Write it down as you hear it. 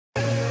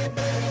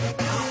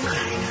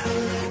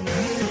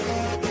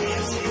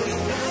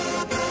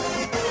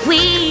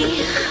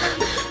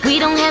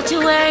don't have to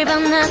worry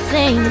about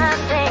nothing,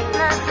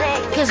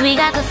 cause we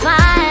got the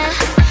fire,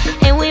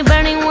 and we're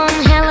burning one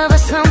hell of a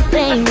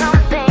something.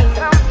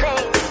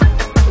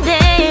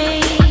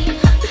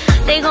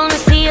 They gonna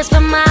see us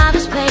from outer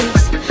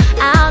space,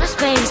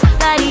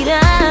 light it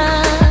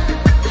up,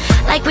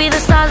 like we're the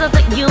stars of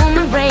the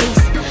human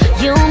race,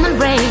 human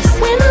race.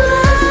 When the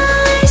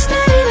lights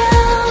started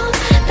out,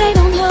 they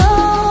don't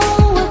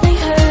know what they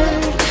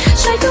heard.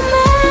 Strike a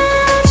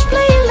match,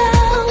 play it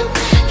loud,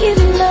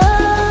 giving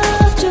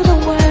love to the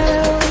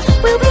world.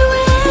 We'll be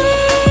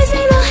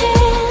raising our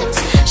hands,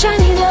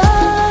 shining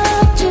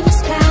up to the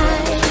sky,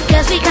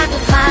 cause we got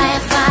the fire,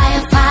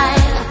 fire,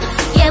 fire.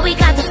 Yeah, we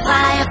got the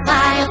fire,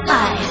 fire,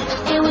 fire,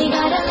 and we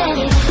gotta let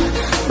it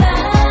burn.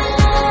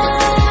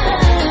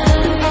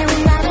 And we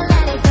gotta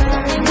let it burn.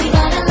 And we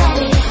gotta let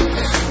it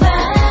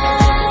burn.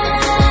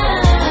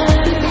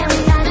 And we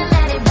gotta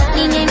let it burn.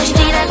 Ninguém nos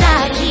tira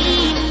daqui.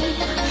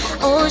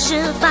 Hoje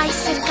vai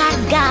ser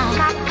carga.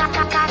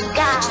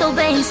 Estou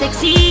bem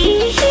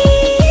sexy.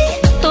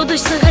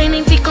 Todos se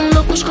reinem, ficam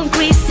loucos com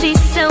Chris e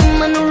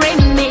Celma no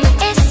remix.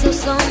 Esse é o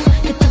som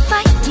que te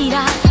vai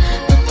tirar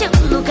do teu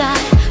lugar.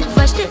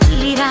 Vais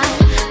delirar.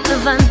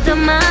 Levanta a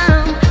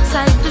mão,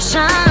 sai do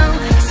chão.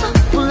 É só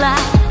pular,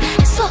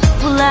 é só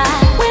pular.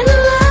 When the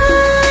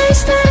lights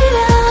started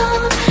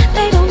out,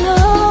 they don't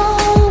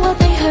know what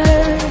they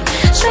heard.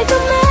 Strike a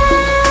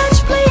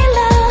match, play it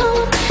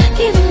loud,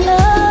 giving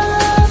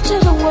love to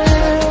the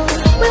world.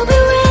 We'll be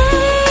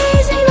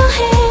raising our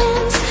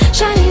hands,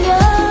 shining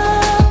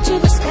up to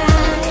the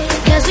sky,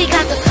 cause we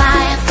got the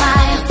fire,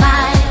 fire,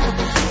 fire.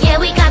 Yeah,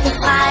 we got the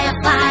fire,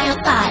 fire,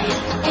 fire,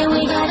 and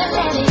we gotta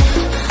let it